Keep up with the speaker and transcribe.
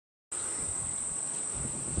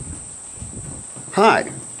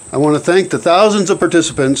Hi, I want to thank the thousands of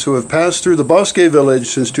participants who have passed through the Bosque Village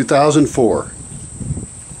since 2004.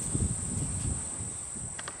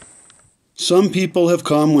 Some people have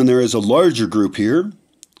come when there is a larger group here,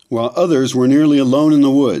 while others were nearly alone in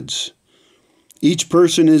the woods. Each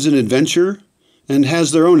person is an adventure and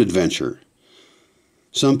has their own adventure.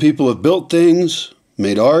 Some people have built things,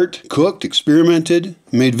 made art, cooked, experimented,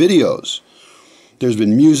 made videos. There's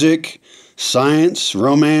been music, science,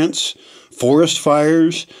 romance, forest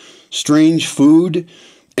fires, strange food,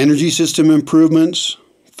 energy system improvements,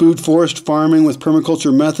 food-forest farming with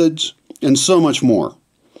permaculture methods, and so much more.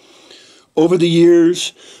 Over the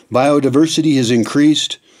years, biodiversity has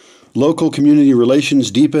increased, local community relations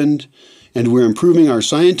deepened, and we're improving our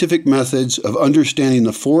scientific methods of understanding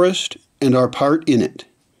the forest and our part in it.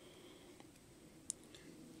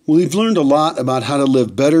 We've learned a lot about how to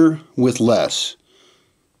live better with less.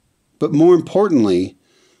 But more importantly,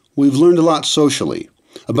 we've learned a lot socially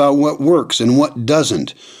about what works and what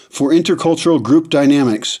doesn't for intercultural group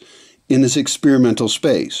dynamics in this experimental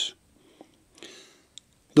space.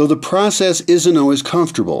 Though the process isn't always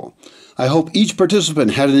comfortable, I hope each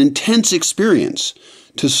participant had an intense experience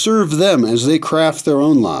to serve them as they craft their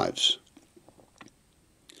own lives.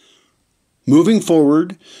 Moving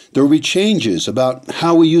forward, there will be changes about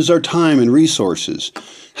how we use our time and resources,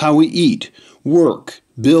 how we eat, work,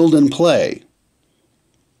 build, and play.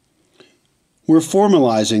 We're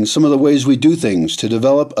formalizing some of the ways we do things to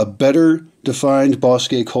develop a better defined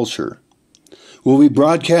Bosque culture. We'll be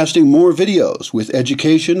broadcasting more videos with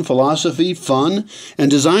education, philosophy, fun, and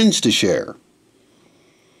designs to share.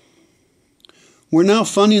 We're now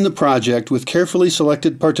funding the project with carefully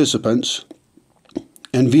selected participants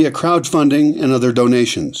and via crowdfunding and other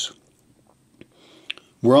donations.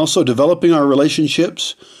 We're also developing our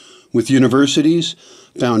relationships with universities,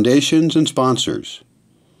 foundations, and sponsors.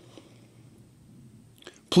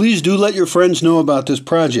 Please do let your friends know about this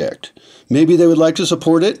project. Maybe they would like to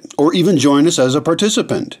support it or even join us as a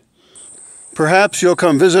participant. Perhaps you'll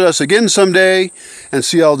come visit us again someday and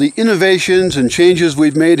see all the innovations and changes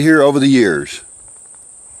we've made here over the years.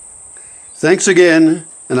 Thanks again,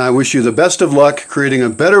 and I wish you the best of luck creating a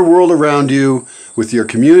better world around you with your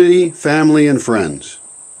community, family, and friends.